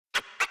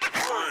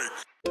Hello,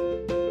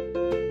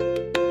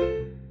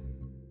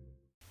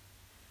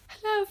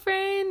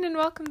 friend, and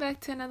welcome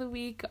back to another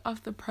week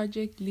of the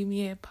Project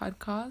Lumiere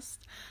podcast.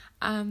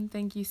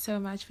 Thank you so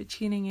much for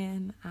tuning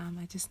in.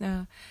 I just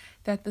know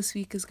that this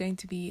week is going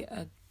to be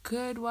a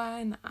good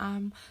one.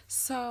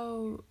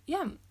 So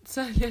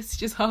let's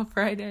just hop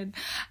right in.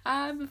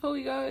 Before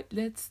we go,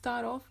 let's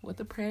start off with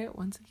a prayer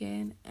once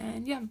again.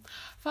 And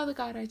Father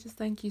God, I just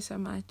thank you so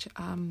much.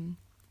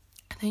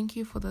 Thank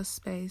you for this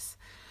space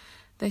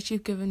that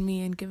you've given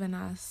me and given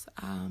us,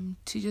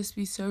 to just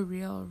be so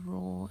real,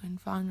 raw,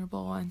 and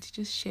vulnerable, and to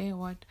just share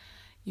what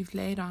you've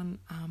laid on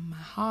my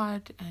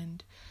heart.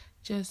 And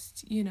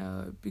just,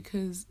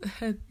 because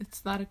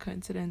it's not a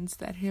coincidence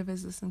that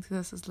whoever's listening to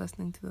this is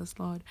listening to this,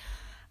 Lord.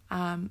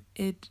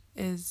 It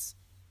is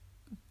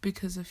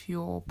because of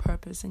your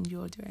purpose and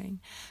your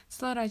doing.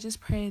 So, Lord, I just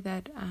pray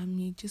that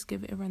you just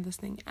give everyone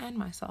listening and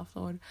myself,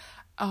 Lord,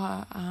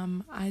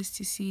 eyes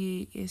to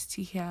see, ears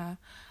to hear,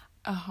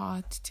 a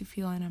heart to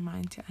feel, and a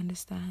mind to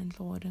understand,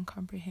 Lord, and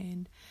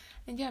comprehend.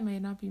 And may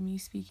it not be me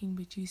speaking,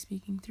 but you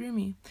speaking through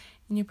me.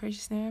 In your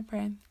precious name I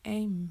pray.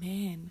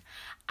 Amen.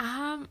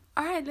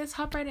 Alright, let's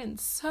hop right in.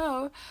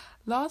 So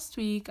last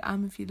week,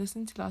 if you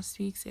listened to last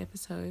week's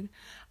episode,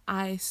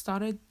 I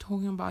started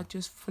talking about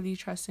just fully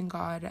trusting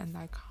God and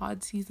like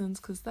hard seasons,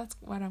 because that's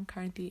what I'm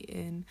currently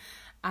in.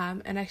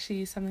 And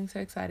actually something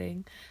so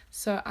exciting.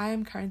 So I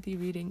am currently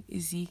reading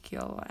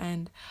Ezekiel,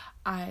 and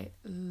I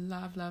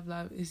love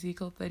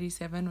Ezekiel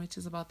 37, which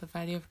is about the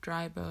valley of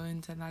dry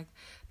bones, and like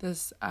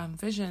this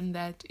vision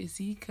that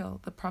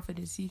Ezekiel, the prophet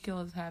Ezekiel,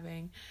 is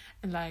having,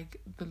 and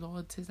like the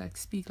Lord says, like,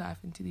 speak life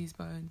into these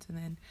bones. And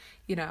then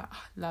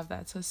love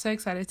that. So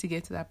excited to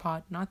get to that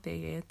part. Not there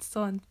yet,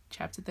 still in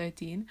chapter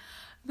 13,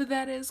 but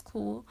that is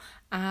cool.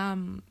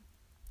 And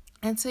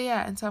so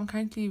I'm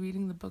currently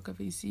reading the book of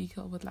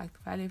Ezekiel with like the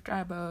valley of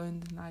dry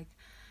bones, and like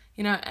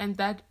and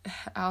that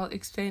I'll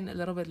explain a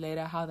little bit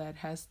later how that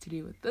has to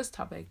do with this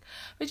topic.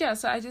 But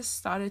so I just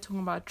started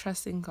talking about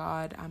trusting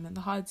God in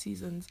the hard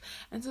seasons.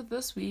 And so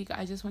this week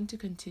I just want to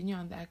continue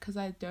on that, because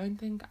I don't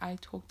think I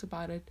talked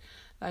about it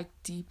like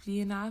deeply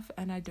enough,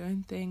 and I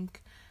don't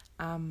think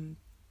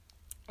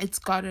it's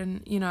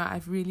gotten,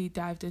 I've really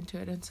dived into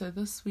it. And so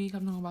this week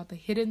I'm talking about the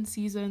hidden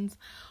seasons,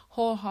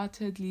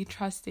 wholeheartedly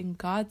trusting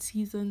God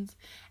seasons,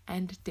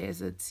 and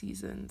desert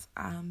seasons,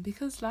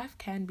 because life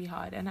can be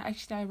hard. And I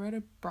wrote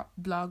a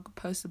blog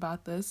post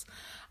about this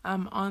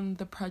on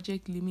the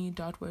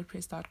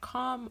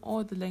projectlumi.wordpress.com,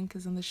 or the link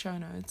is in the show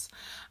notes.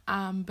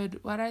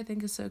 But what I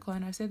think is so cool,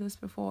 and I've said this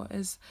before,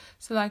 is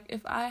so like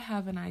if I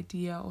have an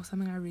idea or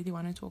something I really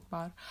want to talk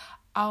about,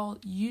 I'll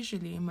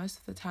usually, most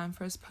of the time,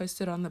 first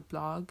post it on the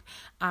blog,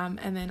 and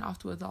then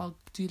afterwards I'll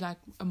do like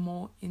a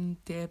more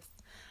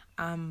in-depth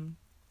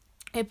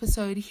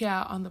episode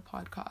here on the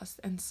podcast.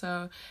 And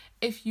so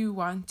if you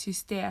want to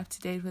stay up to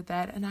date with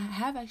that, and I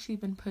have actually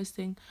been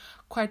posting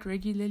quite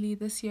regularly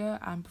this year.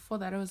 Before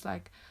that, it was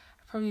like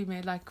I probably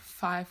made like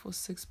 5 or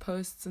 6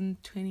 posts in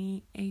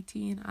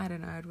 2018. I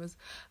don't know, it was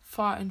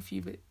far and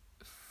few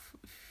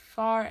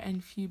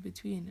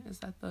between, is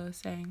that the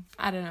saying?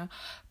 I don't know.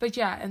 But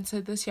and so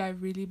this year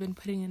I've really been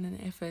putting in an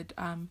effort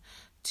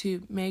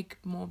to make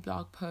more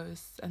blog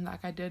posts. And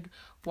like I did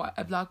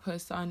a blog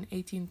post on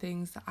 18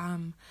 things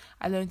I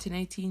learned in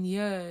 18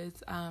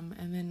 years,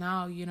 and then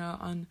now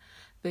on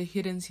the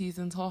hidden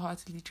seasons,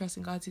 wholeheartedly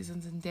trusting God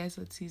seasons, and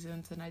desert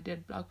seasons. And I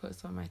did blog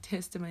posts on my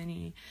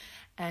testimony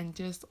and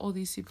just all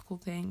these super cool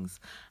things.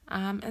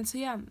 And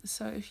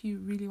so if you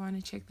really want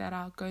to check that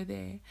out, go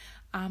there.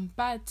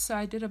 But so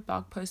I did a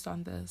blog post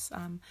on this,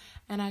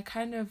 and I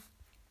kind of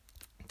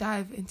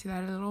dive into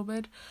that a little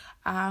bit.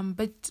 And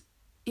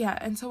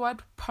so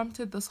what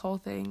prompted this whole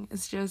thing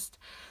is just,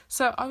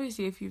 so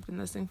obviously if you've been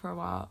listening for a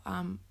while,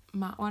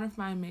 one of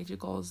my major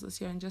goals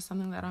this year, and just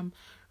something that I'm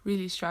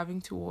really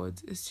striving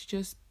towards, is to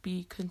just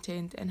be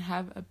content and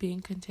have a being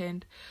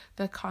content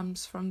that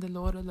comes from the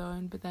Lord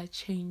alone, but that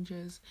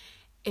changes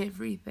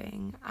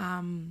everything.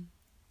 And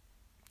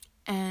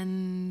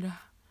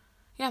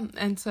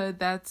so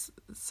that's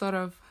sort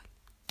of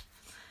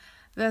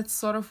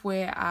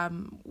where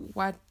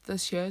what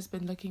this year has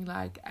been looking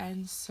like.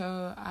 And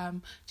so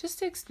just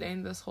to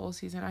explain this whole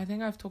season, I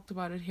think I've talked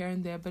about it here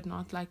and there, but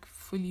not like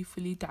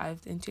fully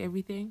dived into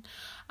everything.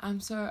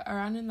 So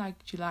around in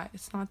like July,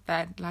 it's not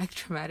that like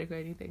traumatic or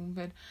anything,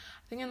 but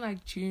I think in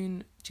like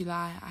June,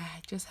 July,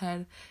 I just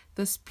had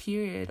this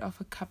period of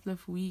a couple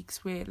of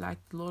weeks where like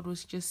the Lord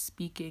was just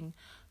speaking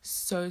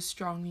so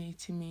strongly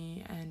to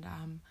me,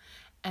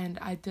 and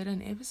I did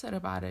an episode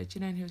about it,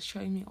 and he was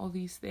showing me all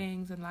these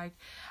things, and like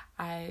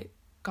I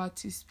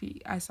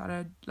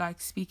started like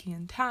speaking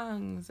in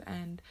tongues,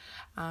 and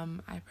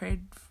I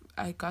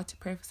got to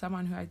pray for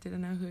someone who I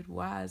didn't know who it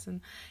was, and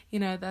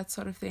that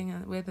sort of thing,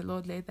 and where the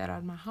Lord laid that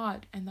on my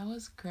heart, and that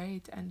was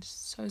great and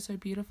so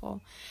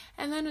beautiful.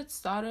 And then it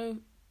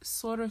started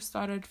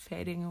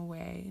fading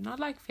away, not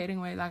like fading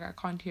away like I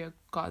can't hear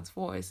God's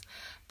voice,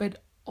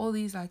 but all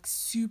these like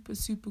super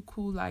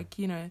cool like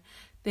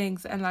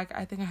things. And like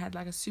I think I had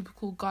like a super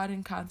cool God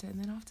encounter,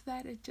 and then after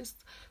that it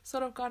just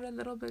sort of got a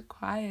little bit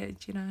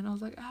quiet, and I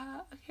was like,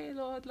 okay,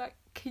 Lord, like,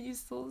 can you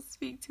still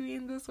speak to me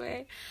in this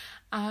way?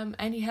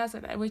 And he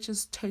hasn't, which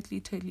is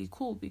totally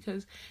cool,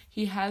 because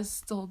he has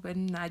still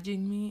been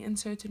nudging me in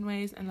certain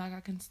ways, and like I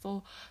can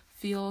still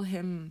feel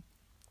him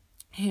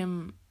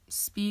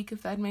speak,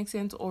 if that makes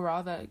sense, or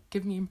rather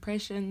give me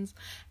impressions,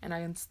 and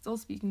I can still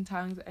speak in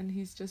tongues, and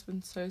he's just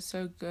been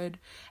so good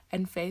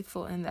and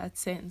faithful in that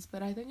sense.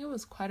 But I think it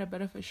was quite a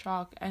bit of a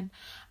shock, and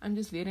I'm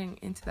just leading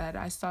into that.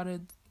 I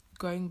started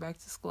going back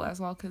to school as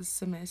well, because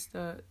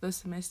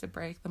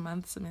the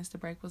month semester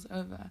break was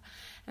over,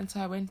 and so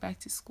I went back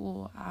to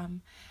school,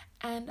 and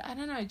I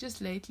don't know,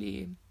 just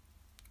lately,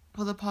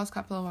 for the past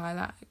couple of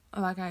while,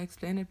 like I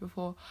explained it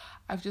before,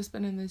 I've just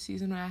been in this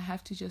season where I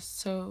have to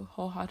just so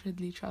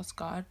wholeheartedly trust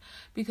God,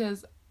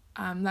 because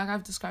like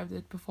I've described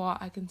it before,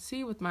 I can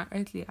see with my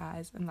earthly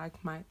eyes and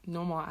like my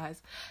normal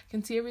eyes, I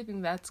can see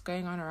everything that's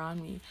going on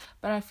around me,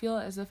 but I feel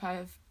as if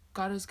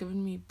God has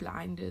given me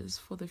blinders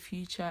for the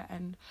future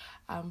and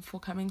for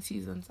coming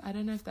seasons. I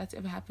don't know if that's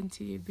ever happened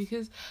to you,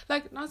 because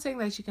like, not saying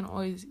that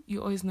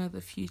you always know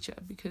the future,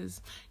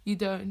 because you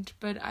don't,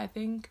 but I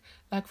think,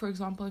 like, for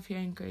example, if you're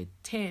in grade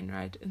 10,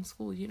 right, in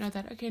school, you know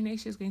that, okay,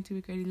 next year is going to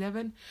be grade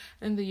 11,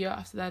 and the year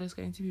after that is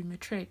going to be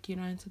matric,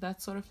 and so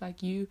that's sort of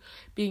like you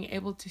being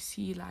able to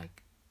see,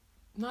 like,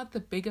 not the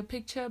bigger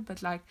picture,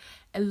 but like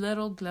a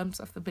little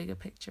glimpse of the bigger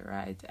picture,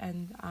 right?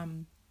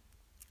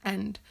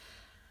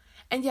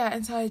 And yeah,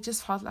 and so I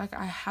just felt like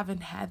I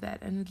haven't had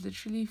that, and it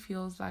literally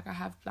feels like I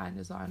have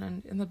blinders on.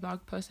 And in the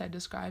blog post I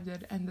described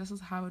it, and this is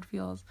how it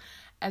feels,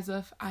 as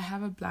if I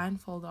have a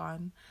blindfold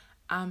on,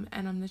 and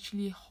I'm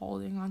literally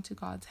holding on to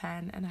God's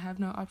hand, and I have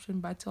no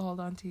option but to hold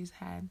on to his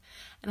hand,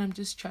 and I'm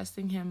just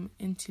trusting him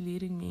into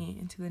leading me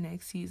into the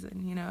next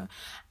season,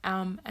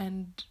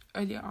 and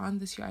earlier on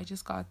this year I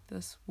just got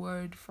this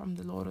word from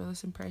the Lord, or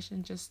this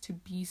impression, just to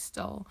be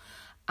still,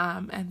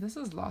 and this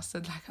has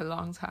lasted like a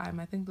long time.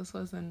 I think this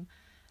was in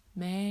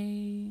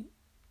May,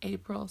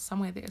 April,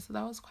 somewhere there, so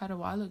that was quite a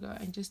while ago,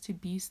 and just to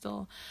be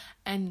still.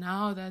 And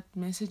now that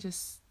message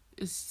is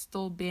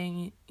still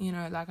being,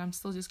 like, I'm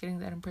still just getting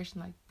that impression,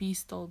 like, be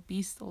still,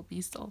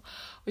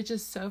 which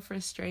is so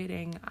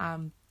frustrating,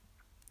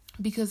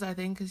 because I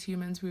think as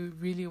humans we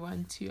really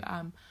want to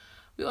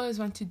we always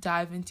want to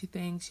dive into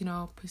things,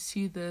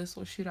 pursue this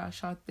or shoot our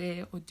shot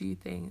there or do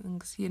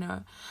things,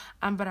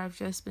 but I've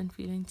just been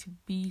feeling to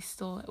be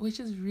still, which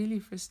is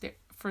really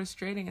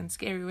frustrating and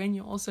scary when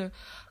you also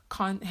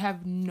can't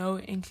have no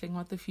inkling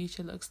what the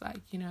future looks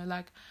like.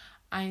 Like,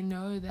 I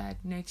know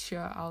that next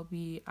year I'll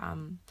be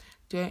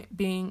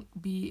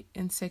be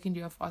in second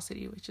year of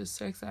varsity, which is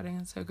so exciting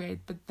and so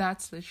great, but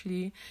that's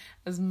literally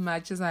as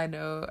much as I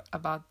know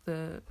about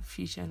the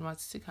future and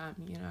what's to come,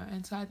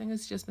 and so I think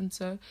it's just been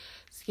so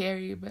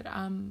scary, but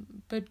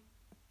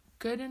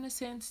good in a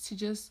sense to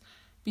just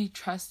be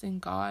trusting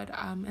God,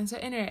 and so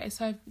anyway,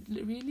 so I've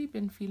really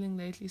been feeling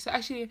lately, so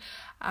actually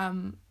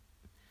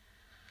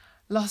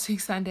last week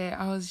Sunday,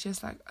 I was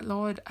just like,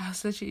 Lord, I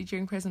was literally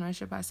during praise and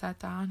worship, I sat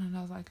down and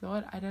I was like,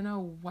 Lord, I don't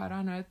know what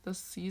on earth this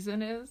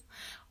season is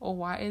or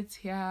why it's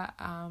here,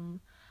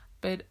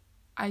 but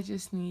I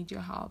just need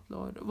your help,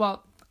 Lord.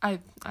 Well,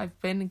 I've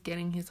been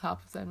getting his help,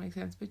 if that makes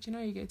sense, but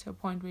you get to a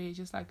point where you're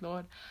just like,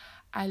 Lord,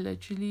 I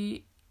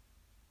need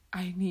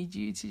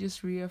you to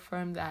just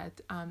reaffirm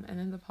that, and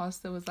then the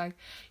pastor was like,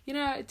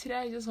 today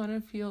I just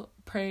want to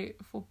pray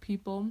for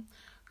people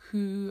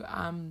who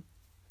are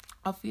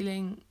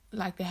feeling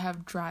like they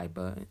have dry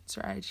bones,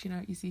 right?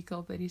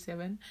 Ezekiel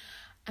 37.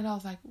 And I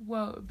was like,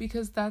 whoa,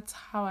 because that's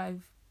how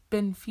I've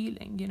been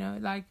feeling,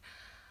 like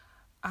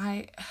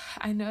I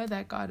know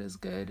that God is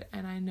good,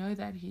 and I know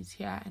that he's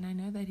here, and I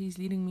know that he's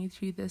leading me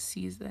through this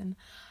season,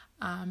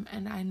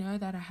 and I know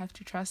that I have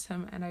to trust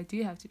him, and I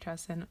do have to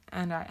trust him,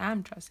 and I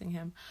am trusting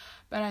him.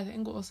 But I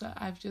think also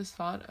I've just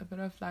felt a bit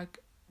of like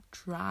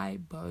dry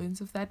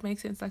bones, if that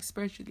makes sense, like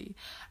spiritually,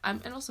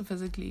 and also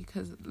physically,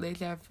 because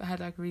lately I've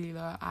had like really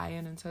low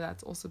iron, and so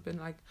that's also been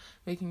like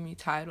making me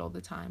tired all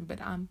the time. But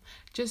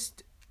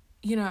just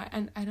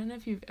and I don't know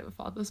if you've ever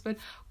felt this, but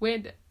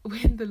when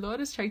the Lord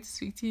is trying to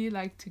speak to you,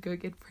 like to go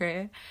get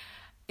prayer,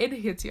 it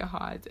hits your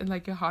heart, and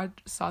like your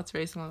heart starts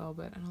racing a little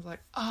bit, and I was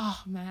like,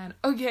 oh man,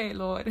 okay,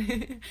 Lord.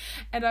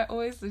 And I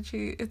always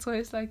it's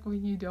always like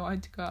when you don't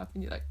want to go up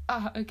and you're like,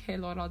 okay,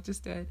 Lord, I'll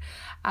just do it,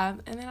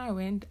 and then I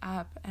went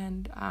up,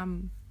 and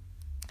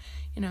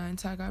and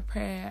so I got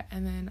prayer,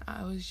 and then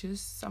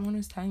someone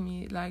was telling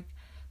me like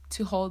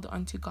to hold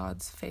on to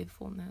God's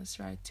faithfulness,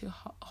 right? To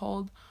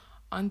hold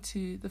on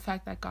to the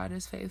fact that God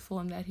is faithful,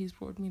 and that he's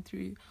brought me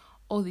through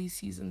all these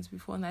seasons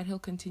before, and that he'll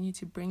continue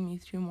to bring me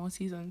through more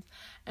seasons.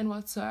 And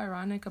what's so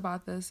ironic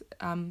about this,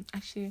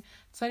 actually,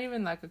 it's not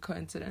even like a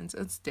coincidence,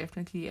 it's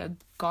definitely a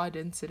God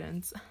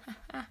incident.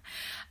 But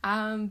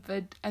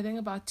I think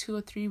about 2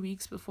 or 3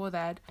 weeks before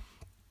that,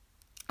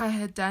 I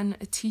had done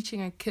a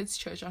teaching at kids'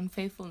 church on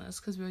faithfulness,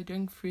 because we were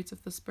doing fruits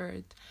of the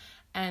Spirit,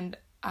 and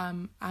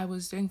I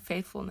was doing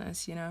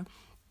faithfulness,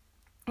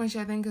 which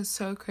I think is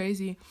so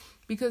crazy,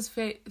 because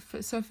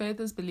faith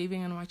is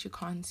believing in what you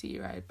can't see,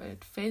 right?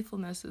 But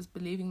faithfulness is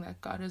believing that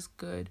God is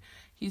good,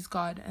 He's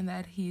God, and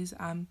that He's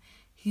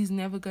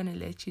never gonna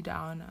let you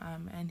down,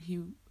 and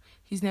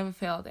He's never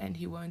failed, and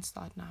He won't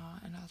start now.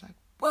 And I was like,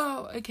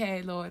 whoa,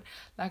 okay, Lord,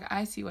 like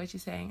I see what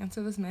you're saying. And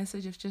so this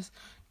message of just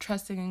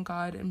trusting in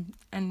God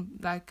and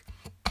like,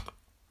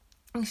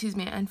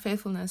 and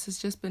faithfulness has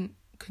just been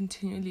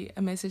continually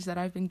a message that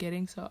I've been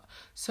getting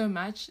so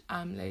much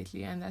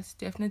lately, and that's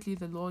definitely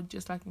the Lord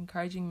just like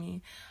encouraging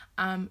me.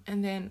 And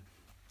then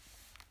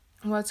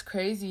what's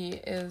crazy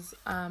is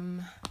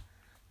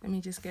let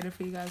me just get it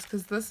for you guys,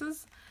 because this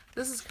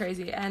is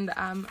crazy. And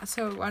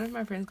so one of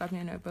my friends got me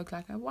a notebook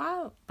like a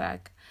while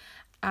back,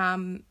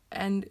 and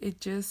it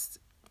just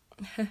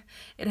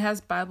it has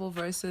Bible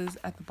verses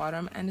at the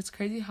bottom, and it's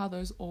crazy how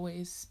those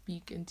always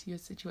speak into your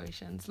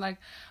situations. Like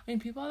when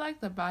people are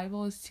like, the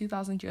Bible is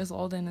 2,000 years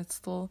old and it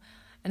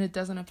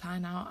doesn't apply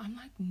now. I'm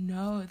like,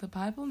 no, the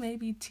Bible may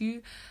be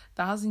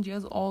 2,000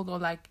 years old, or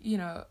like,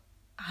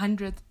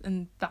 hundreds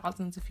and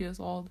thousands of years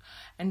old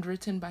and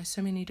written by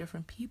so many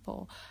different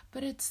people,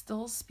 but it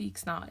still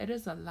speaks now. It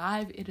is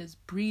alive, it is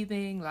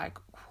breathing, like,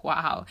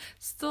 wow,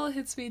 still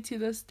hits me to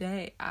this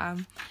day.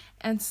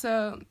 And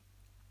so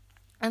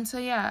and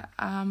so that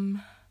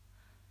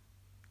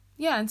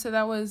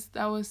was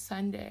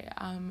Sunday.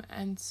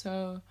 And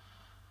so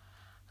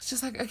it's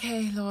just like,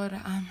 okay, Lord,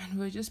 and we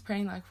were just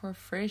praying like for a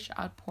fresh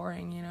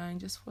outpouring, and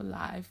just for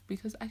life,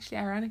 because actually,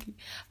 ironically,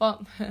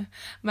 well,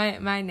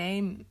 my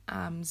name,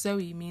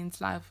 Zoe,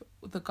 means life,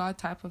 the God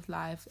type of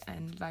life,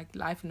 and like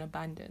life in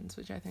abundance,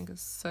 which I think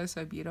is so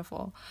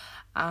beautiful.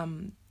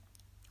 And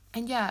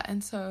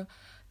so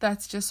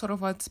that's just sort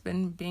of what's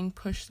been being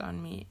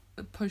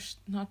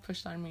not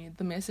pushed on me,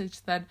 the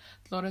message that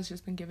the Lord has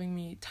just been giving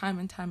me time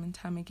and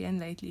time again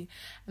lately.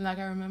 And like,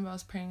 I remember I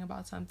was praying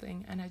about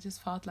something, and I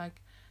just felt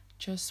like,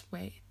 just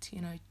wait,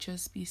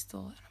 just be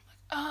still. And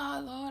I'm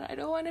like, Lord, I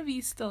don't want to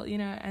be still,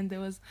 and there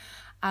was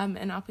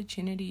an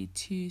opportunity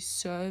to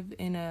serve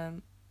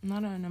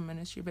not in a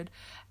ministry, but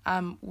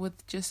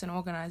with just an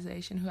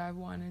organization who I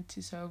wanted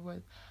to serve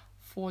with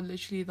for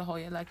literally the whole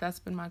year. Like, that's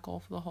been my goal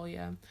for the whole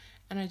year,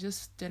 and I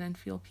just didn't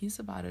feel peace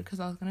about it, because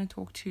I was going to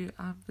talk to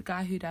the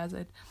guy who does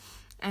it,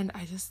 and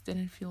I just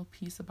didn't feel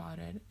peace about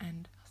it.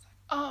 And I was like,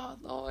 oh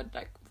Lord,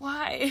 like,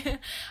 why?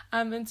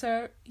 And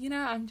so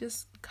I'm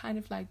just kind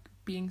of like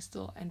being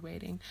still and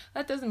waiting.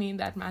 That doesn't mean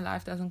that my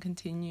life doesn't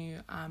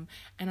continue, and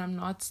I'm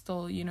not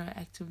still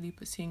actively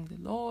pursuing the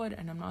Lord,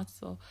 and I'm not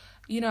still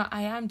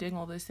I am doing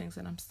all those things,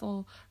 and I'm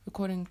still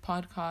recording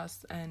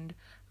podcasts and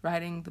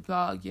writing the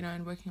blog,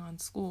 and working on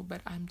school.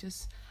 But I've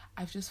just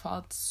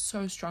felt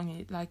so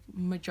strongly, like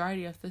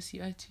majority of this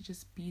year, to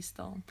just be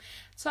still.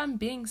 So I'm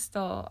being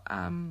still,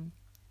 and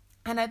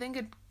I think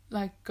it,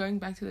 like, going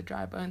back to the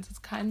dry bones, it's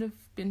kind of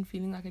been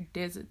feeling like a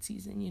desert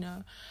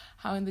season,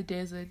 how in the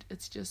desert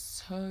it's just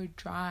so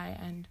dry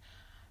and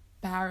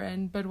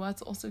barren. But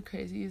what's also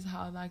crazy is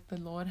how, like, the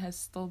Lord has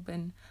still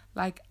been,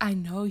 like, I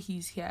know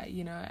He's here,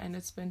 and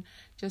it's been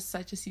just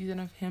such a season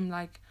of Him,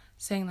 like,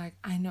 saying, like,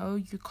 I know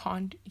you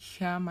can't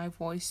hear my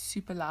voice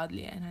super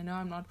loudly, and I know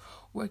I'm not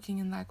working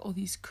in like all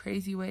these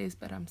crazy ways,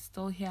 but I'm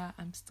still here,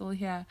 and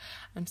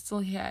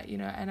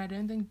I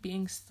don't think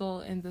being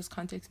still in this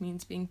context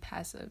means being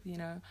passive,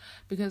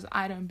 because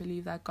I don't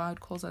believe that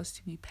God calls us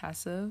to be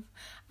passive,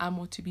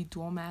 or to be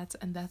doormats,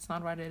 and that's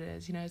not what it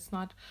is. It's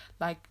not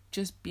like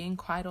just being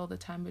quiet all the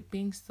time, but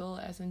being still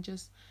as in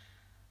just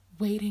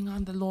waiting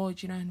on the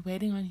Lord, and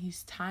waiting on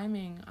His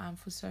timing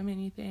for so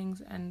many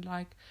things, and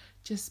like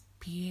just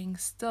being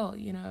still.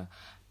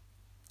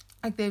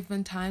 Like, there have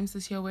been times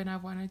this year when I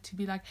wanted to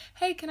be like,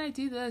 hey, can I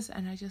do this?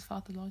 And I just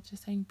felt the Lord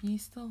just saying, be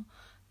still,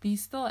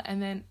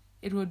 and then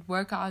it would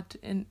work out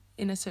in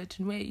a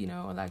certain way,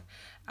 or like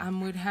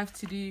would have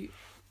to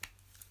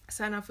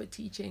sign up for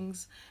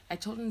teachings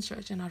at children's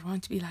church, and I'd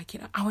want to be like,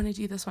 I want to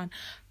do this one,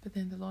 but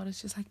then the Lord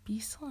is just like, be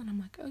still, and I'm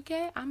like,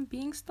 okay, I'm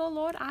being still,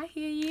 Lord, I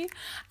hear you.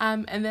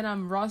 And then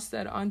I'm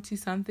rostered onto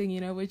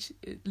something, which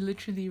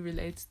literally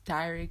relates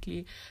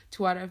directly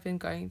to what I've been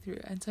going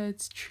through. And so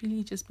it's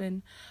truly just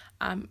been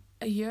a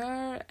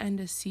year and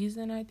a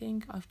season, I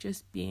think, of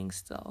just being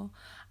still,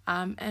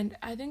 and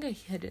I think a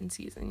hidden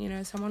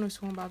season. Someone was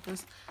talking about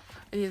this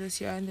earlier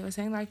this year, and they were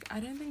saying, like, I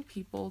don't think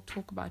people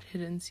talk about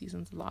hidden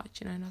seasons a lot,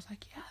 and I was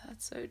like, yeah,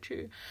 that's so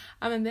true.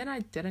 And then I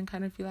didn't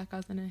kind of feel like I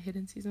was in a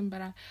hidden season,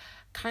 but I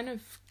kind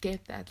of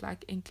get that,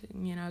 like,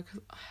 inkling,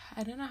 because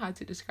I don't know how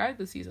to describe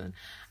the season,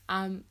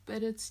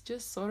 but it's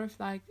just sort of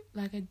like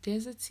a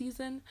desert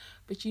season,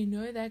 but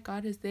that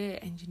God is there,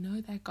 and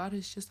that God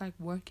is just like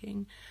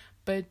working,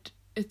 but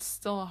it's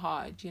still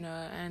hard,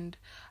 and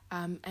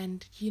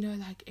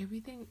like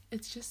everything,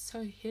 it's just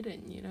so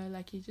hidden,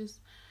 like you just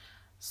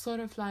sort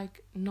of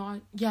like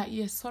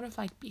you're sort of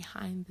like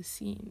behind the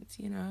scenes,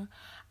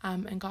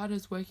 and God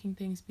is working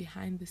things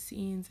behind the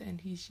scenes,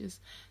 and He's just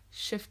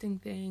shifting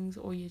things,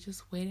 or you're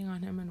just waiting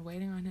on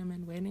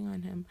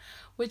Him,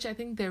 which I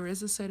think there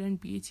is a certain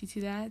beauty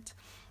to that.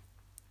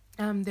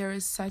 There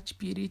is such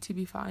beauty to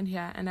be found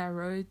here, and I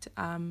wrote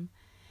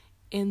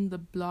in the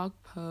blog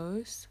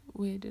post.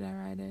 Where did I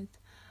write it?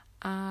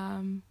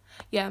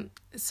 Yeah,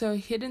 so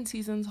hidden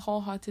seasons,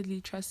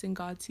 wholeheartedly trusting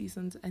God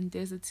seasons, and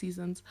desert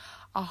seasons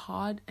are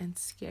hard and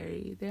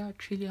scary. They are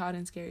truly hard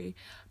and scary,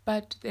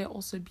 but they're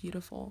also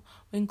beautiful.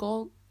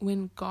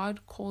 When God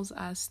calls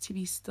us to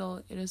be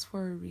still, it is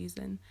for a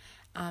reason.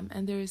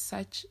 And there is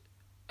such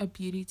a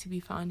beauty to be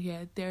found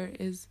here. There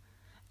is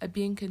a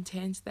being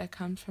content that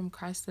comes from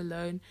Christ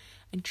alone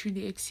and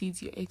truly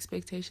exceeds your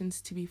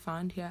expectations to be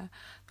found here.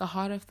 The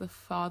heart of the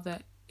Father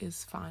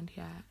is found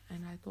here.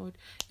 And I thought,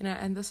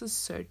 and this is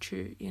so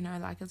true,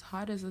 like as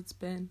hard as it's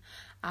been,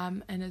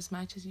 and as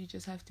much as you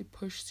just have to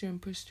push through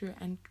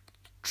and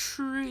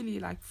truly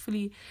like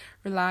fully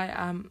rely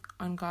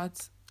on God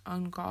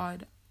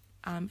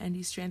and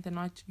his strength and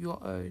not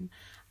your own.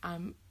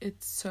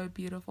 It's so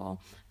beautiful.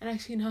 And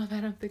actually, now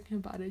that I'm thinking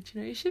about it,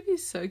 you should be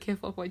so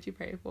careful of what you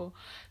pray for,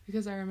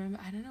 because I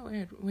remember, I don't know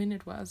when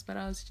it was, but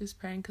I was just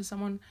praying because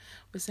someone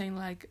was saying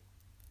like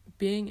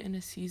being in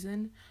a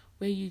season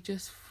where you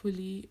just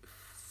fully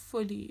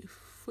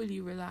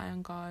rely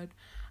on God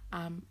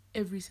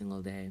every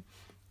single day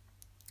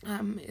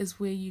is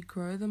where you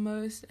grow the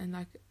most, and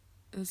like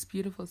this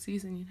beautiful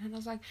season, and I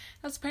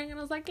was praying and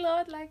I was like,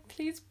 Lord, like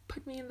please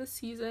put me in this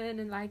season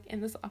and like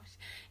in this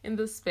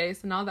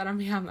space. And now that I'm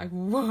here, I'm like,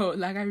 whoa,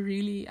 like I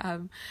really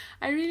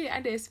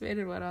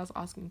underestimated what I was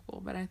asking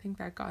for, but I think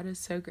that God is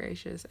so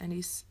gracious and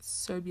he's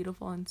so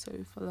beautiful and so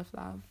full of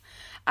love.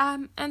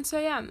 And so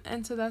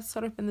that's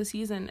sort of been the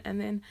season. And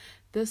then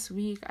this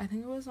week, I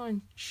think it was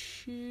on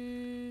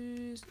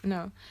the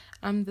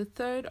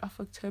 3rd of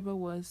October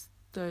was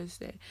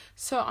Thursday.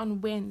 So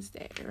on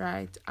Wednesday,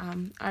 right,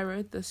 I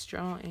wrote this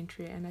journal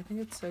entry, and I think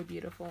it's so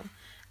beautiful.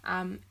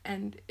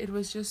 And it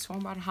was just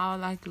talking about how,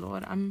 like,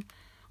 Lord,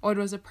 it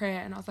was a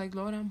prayer, and I was like,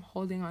 Lord, I'm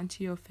holding on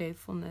to your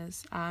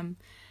faithfulness. And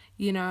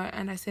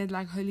I said,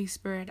 like, Holy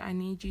Spirit, I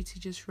need you to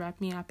just wrap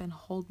me up and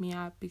hold me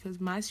up, because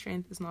my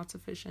strength is not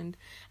sufficient,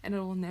 and it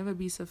will never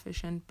be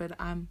sufficient, but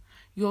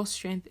your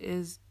strength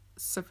is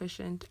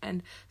sufficient.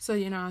 And so,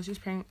 I was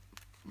just praying,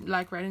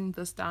 like writing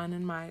this down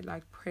in my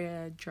like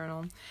prayer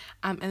journal,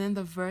 and then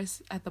the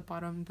verse at the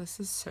bottom, this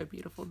is so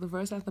beautiful, the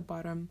verse at the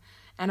bottom,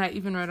 and I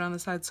even wrote on the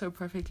side, so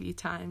perfectly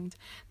timed.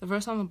 The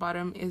verse on the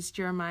bottom is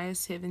Jeremiah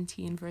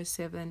 17 verse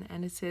 7,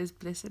 and it says,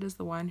 blessed is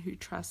the one who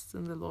trusts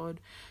in the Lord,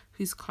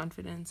 whose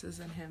confidence is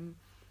in him.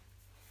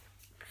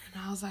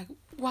 And I was like,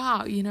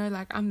 wow,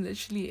 like I'm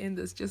literally in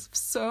this, just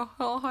so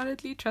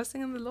wholeheartedly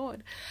trusting in the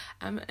Lord.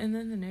 And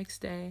then the next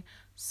day,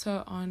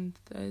 so on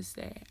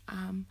Thursday,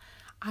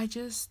 I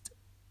just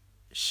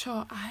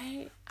don't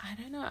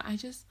know, I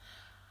just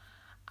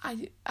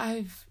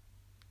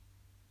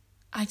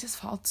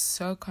felt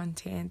so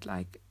content,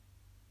 like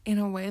in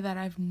a way that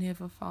I've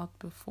never felt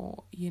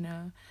before, and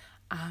I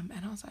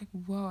was like,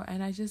 whoa.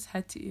 And I just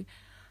had to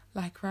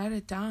like write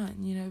it down,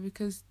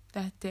 because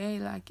that day,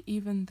 like,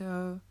 even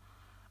though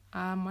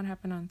what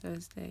happened on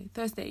Thursday,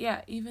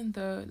 yeah, even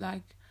though,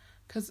 like,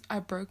 because I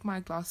broke my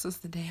glasses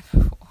the day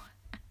before.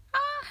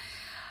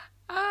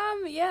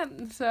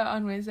 So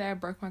on Wednesday I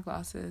broke my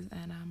glasses,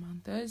 and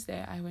on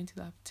Thursday I went to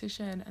the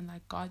optician, and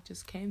like God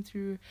just came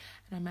through,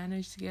 and I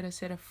managed to get a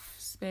set of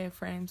spare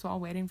frames while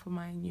waiting for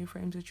my new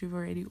frames, which we've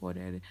already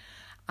ordered,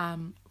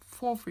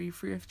 for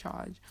free of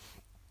charge.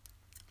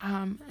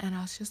 And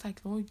I was just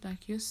like, Lord,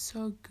 like you're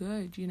so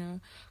good,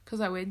 because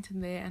I went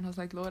in there and I was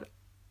like, Lord,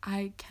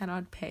 I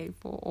cannot pay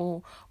for,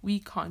 or we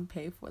can't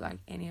pay for like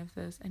any of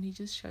this. And he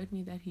just showed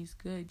me that he's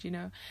good,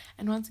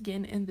 and once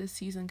again in this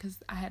season,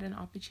 because I had an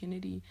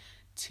opportunity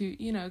to,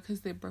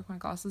 because they broke my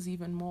glasses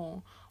even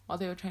more while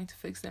they were trying to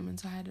fix them, and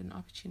so I had an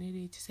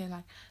opportunity to say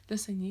like,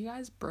 listen, you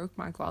guys broke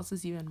my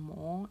glasses even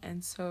more,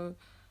 and so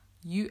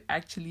you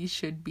actually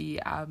should be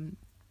or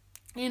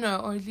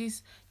at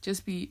least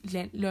just be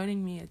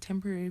loaning me a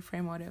temporary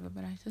frame or whatever.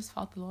 But I just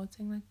felt the Lord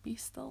saying like, be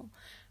still.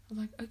 I was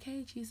like,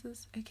 okay,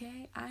 Jesus,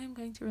 okay, I am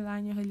going to rely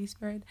on your Holy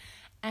Spirit.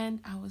 And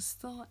I was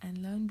still, and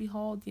lo and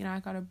behold, I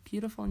got a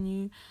beautiful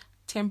new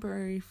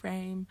temporary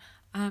frame,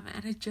 and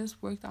it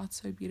just worked out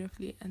so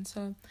beautifully. And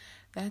so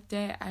that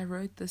day I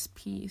wrote this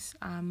piece,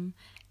 and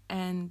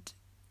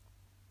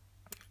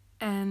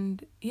so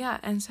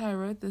I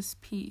wrote this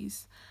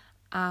piece,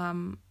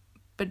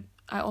 but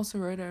I also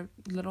wrote a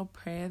little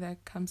prayer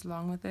that comes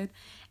along with it,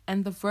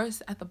 and the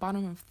verse at the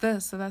bottom of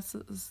this, so that's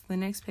the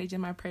next page in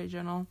my prayer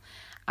journal,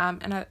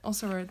 and I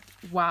also wrote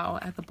wow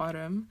at the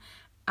bottom.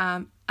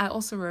 I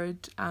also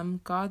wrote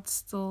God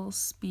still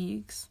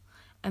speaks,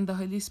 and the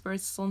Holy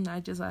Spirit still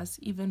nudges us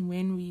even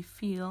when we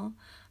feel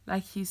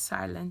like he's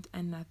silent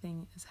and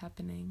nothing is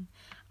happening.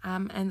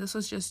 And this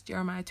was just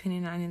Jeremiah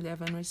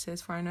 29:11, which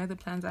says, for I know the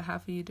plans I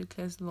have for you,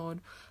 declares the Lord,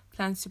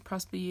 plans to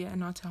prosper you and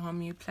not to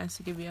harm you, plans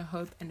to give you a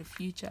hope and a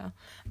future.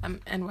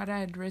 And what I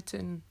had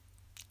written,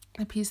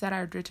 a piece that I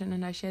had written,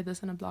 and I shared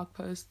this in a blog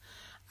post,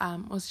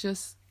 was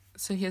just,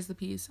 so here's the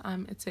piece.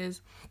 It says,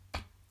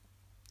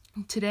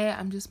 today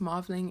I'm just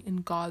marveling in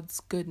God's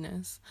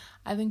goodness.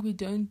 I think we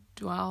don't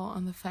dwell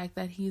on the fact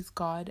that He's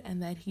God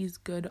and that He's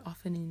good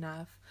often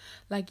enough.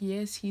 Like,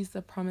 yes, He's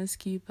the promise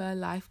keeper,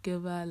 life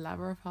giver,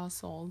 lover of our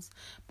souls,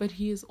 but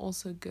He is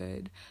also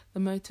good. The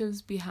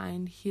motives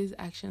behind His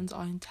actions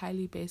are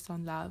entirely based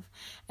on love,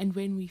 and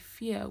when we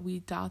fear, we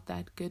doubt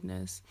that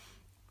goodness.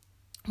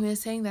 We are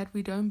saying that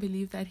we don't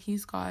believe that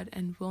He's God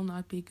and will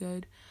not be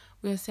good.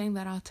 We are saying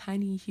that our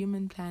tiny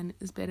human plan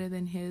is better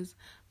than His,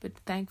 but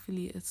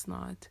thankfully it's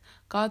not.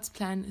 God's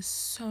plan is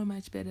so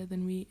much better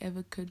than we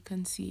ever could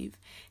conceive.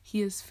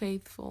 He is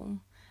faithful.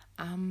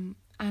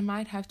 I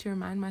might have to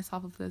remind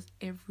myself of this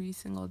every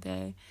single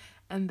day,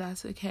 and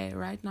that's okay.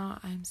 Right now,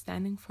 I'm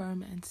standing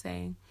firm and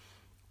saying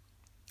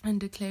and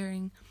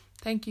declaring,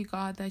 thank you,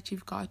 God, that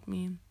you've got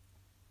me,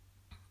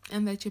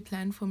 and that your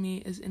plan for me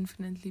is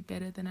infinitely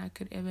better than I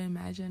could ever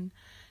imagine.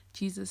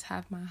 Jesus,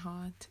 have my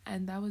heart.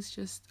 And that was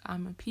just a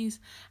piece,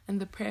 and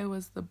the prayer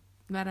was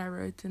that I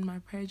wrote in my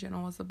prayer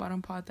journal was the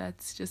bottom part,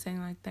 that's just saying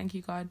like, thank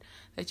you, God,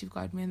 that you've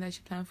got me, and that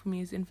your plan for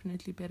me is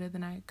infinitely better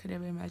than I could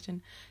ever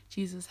imagine.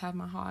 Jesus, have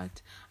my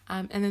heart.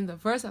 And then the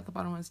verse at the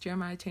bottom was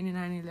Jeremiah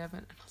 29:11,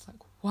 and I was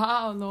like,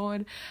 wow,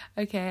 Lord,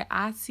 okay,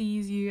 I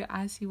sees you,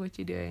 I see what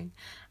you're doing.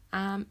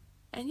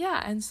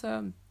 And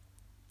so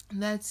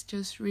that's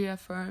just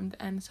reaffirmed.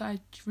 And so I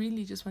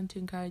really just want to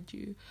encourage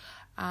you,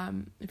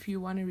 if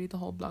you want to read the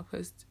whole blog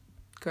post,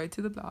 go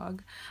to the blog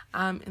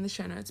in the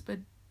show notes, but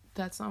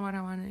that's not what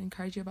I want to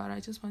encourage you about. I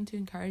just want to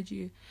encourage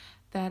you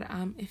that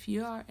if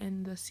you are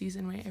in the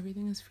season where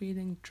everything is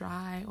feeling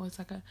dry, or it's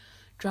like a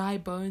dry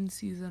bone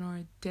season, or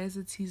a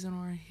desert season,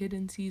 or a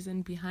hidden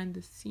season, behind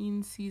the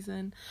scenes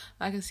season,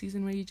 like a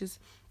season where you just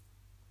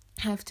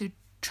have to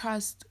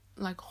trust,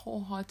 like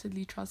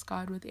wholeheartedly trust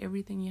God with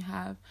everything you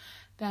have,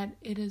 that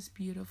it is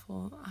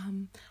beautiful.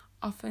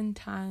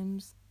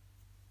 Oftentimes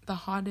the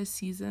hardest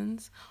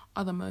seasons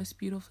are the most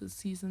beautiful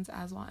seasons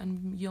as well,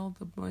 and yield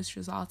the most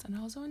results. And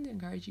I also want to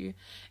encourage you,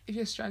 if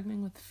you're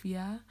struggling with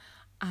fear,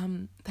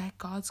 that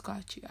God's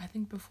got you. I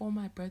think before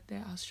my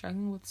birthday I was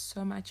struggling with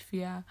so much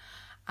fear,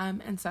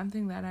 and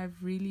something that I've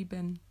really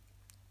been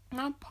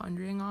not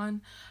pondering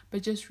on,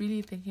 but just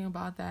really thinking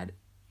about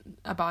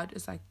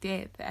is like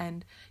death,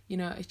 and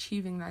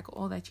achieving like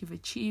all that you've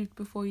achieved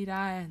before you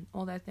die and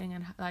all that thing.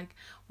 And like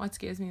what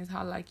scares me is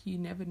how like you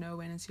never know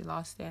when it's your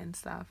last day and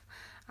stuff,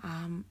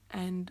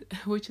 and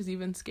which is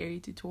even scary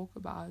to talk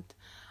about,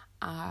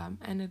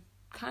 and it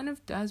kind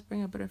of does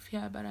bring a bit of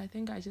fear. But I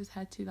think I just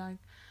had to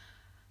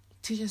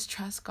just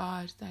trust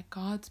God, that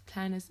God's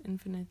plan is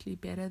infinitely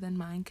better than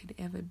mine could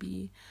ever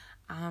be,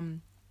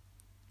 and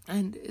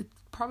it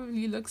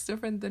probably looks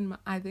different than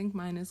I think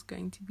mine is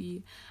going to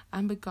be.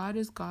 But God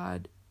is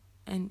God,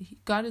 and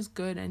God is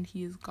good, and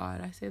He is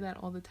God. I say that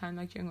all the time,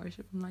 like during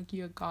worship. I'm like,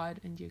 you're God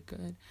and you're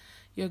good.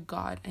 You're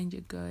God and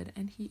you're good,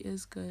 and He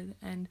is good,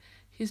 and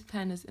His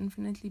plan is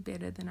infinitely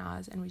better than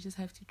ours, and we just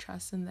have to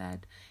trust in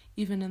that,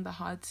 even in the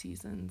hard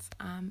seasons.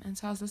 And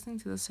so I was listening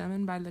to the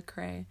sermon by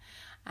Lecrae,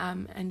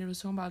 and it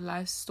was talking about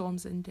life's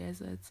storms and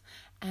deserts,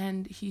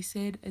 and he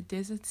said a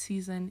desert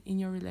season in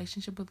your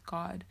relationship with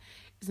God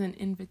is an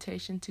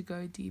invitation to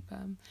go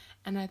deeper.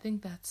 And I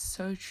think that's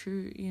so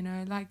true.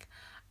 Like,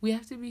 we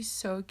have to be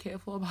so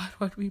careful about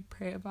what we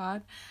pray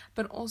about,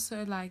 but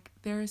also like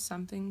there is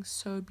something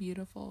so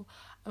beautiful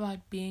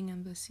about being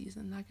in this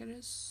season. Like, it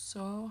is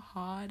so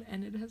hard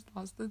and it has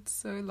lasted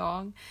so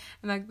long,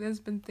 and like there's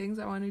been things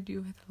I want to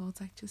do with the Lord's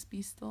like, just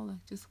be still,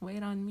 like just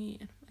wait on me,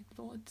 and I'm like,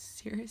 Lord,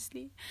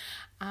 seriously?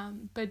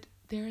 But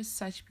there is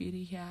such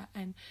beauty here,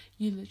 and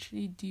you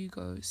literally do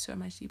go so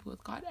much deeper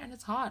with God, and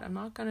it's hard. I'm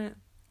not gonna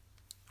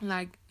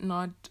like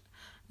not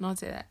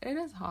say that it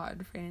is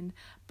hard, friend,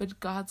 but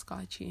God's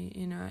got you,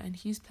 and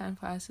His plan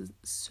for us is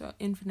so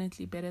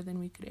infinitely better than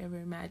we could ever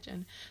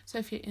imagine. So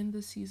if you're in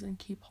this season,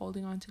 keep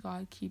holding on to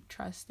God, keep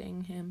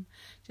trusting Him,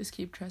 just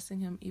keep trusting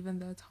Him, even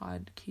though it's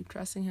hard. Keep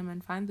trusting Him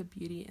and find the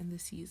beauty in the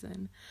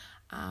season,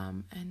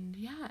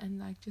 and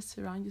like just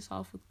surround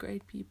yourself with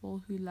great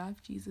people who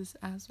love Jesus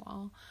as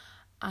well.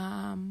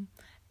 And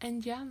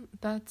yeah,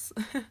 that's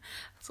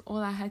that's all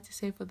I had to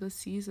say for this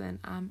season.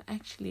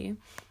 Actually,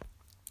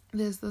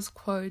 there's this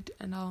quote,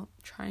 and I'll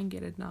try and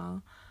get it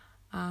now.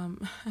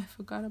 I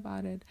forgot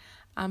about it.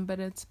 But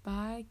it's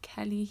by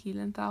Kelly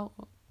Heelenthal,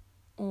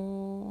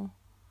 or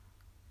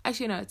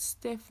actually no, it's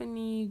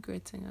Stephanie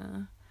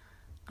Grittinger.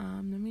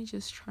 Let me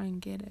just try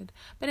and get it.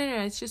 But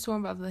anyway, it's just one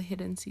about the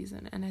hidden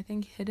season, and I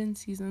think hidden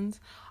seasons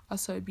are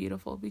so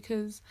beautiful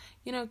because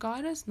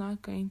God is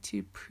not going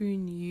to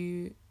prune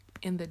you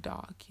in the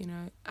dark.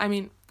 I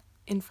mean,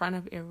 in front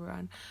of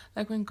everyone.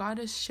 Like, when God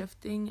is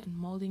shifting and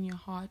molding your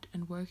heart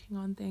and working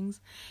on things,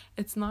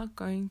 it's not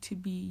going to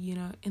be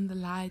in the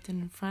light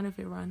and in front of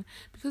everyone,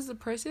 because the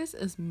process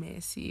is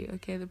messy.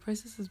 Okay, the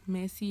process is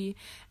messy,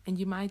 and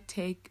you might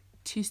take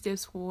 2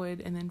 steps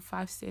forward and then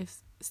 5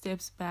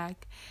 steps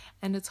back,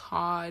 and it's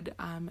hard,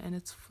 and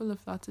it's full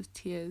of lots of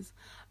tears,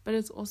 but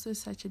it's also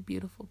such a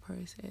beautiful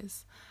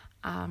process.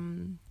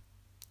 And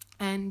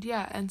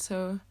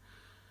so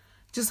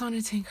just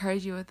wanted to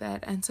encourage you with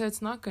that. And so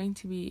it's not going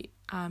to be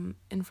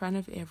in front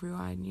of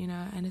everyone,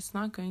 and it's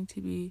not going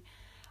to be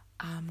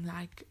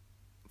like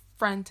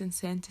front and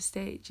center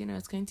stage,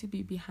 it's going to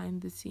be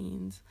behind the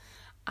scenes.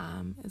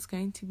 It's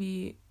going to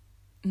be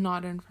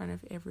not in front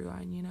of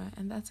everyone,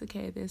 and that's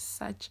okay. There's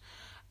such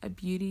a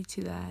beauty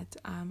to that,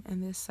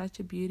 and there's such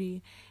a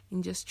beauty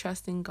in just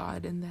trusting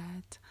God in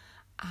that.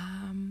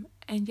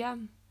 And yeah.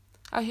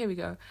 Oh, here we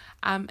go.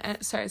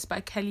 Sorry, it's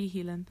by Kelly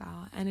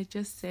Heelenthal, and it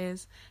just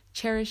says,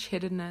 cherish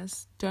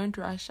hiddenness. Don't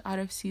rush out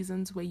of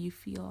seasons where you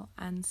feel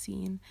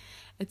unseen.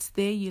 It's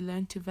there you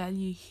learn to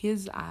value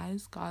His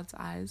eyes, God's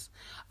eyes,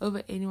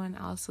 over anyone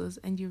else's,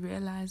 and you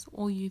realize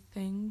all you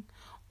think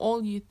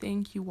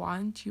you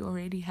want, you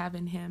already have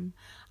in Him.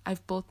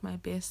 I've built my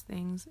best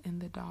things in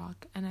the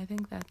dark, and I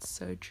think that's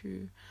so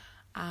true.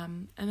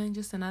 And then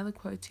just another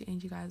quote to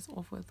end you guys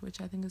off with,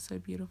 which I think is so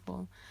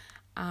beautiful.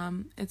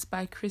 It's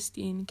by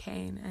Christine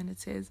Kane, and it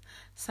says,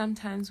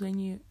 sometimes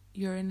when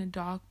you're in a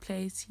dark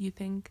place, you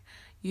think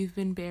you've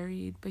been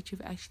buried, but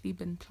you've actually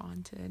been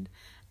planted.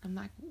 I'm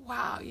like,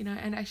 wow,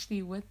 and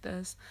actually with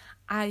this,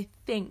 I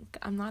think,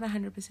 I'm not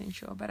 100%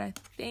 sure, but I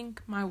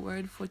think my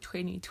word for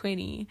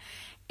 2020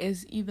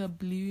 is either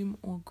bloom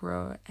or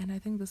grow. And I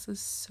think this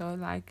is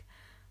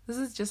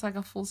just like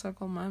a full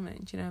circle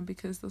moment,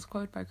 because this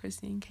quote by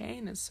Christine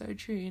Kane is so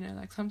true,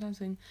 like sometimes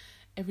when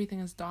everything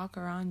is dark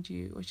around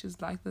you, which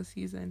is like the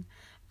season,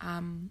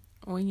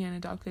 or when you're in a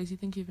dark place, you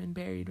think you've been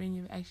buried when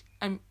you've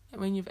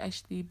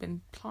actually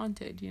been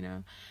planted,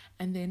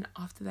 and then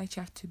after that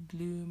you have to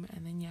bloom,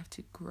 and then you have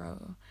to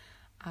grow.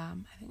 I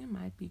think it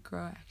might be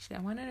grow, actually. I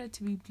wanted it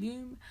to be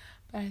bloom,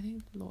 but I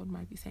think the Lord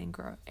might be saying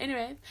grow.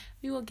 Anyway,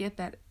 we will get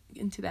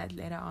into that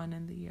later on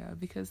in the year,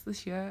 because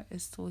this year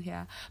is still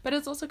here. But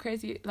it's also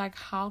crazy, like,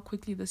 how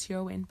quickly this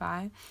year went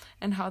by,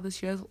 and how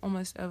this year is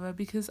almost over,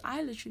 because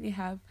I literally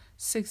have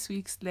 6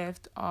 weeks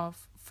left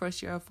of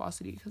first year of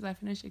varsity, because I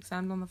finished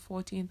exams on the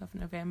 14th of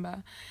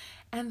November,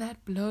 and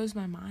that blows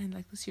my mind.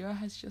 Like, this year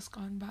has just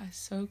gone by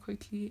so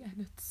quickly,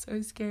 and it's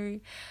so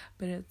scary,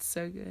 but it's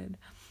so good.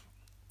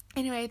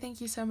 Anyway, thank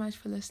you so much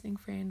for listening,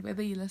 friend.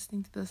 Whether you're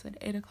listening to this at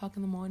 8 o'clock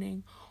in the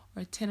morning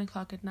or at 10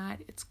 o'clock at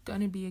night, it's going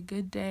to be a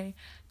good day.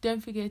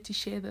 Don't forget to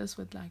share this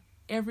with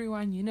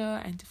everyone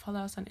and to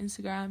follow us on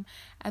Instagram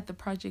at The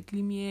Project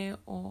Lumiere,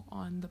 or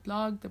on the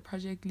blog,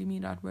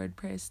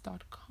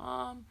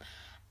 theprojectlumiere.wordpress.com.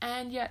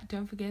 And yeah,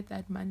 don't forget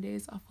that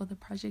Mondays are for The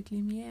Project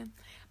Lumiere.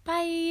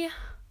 Bye!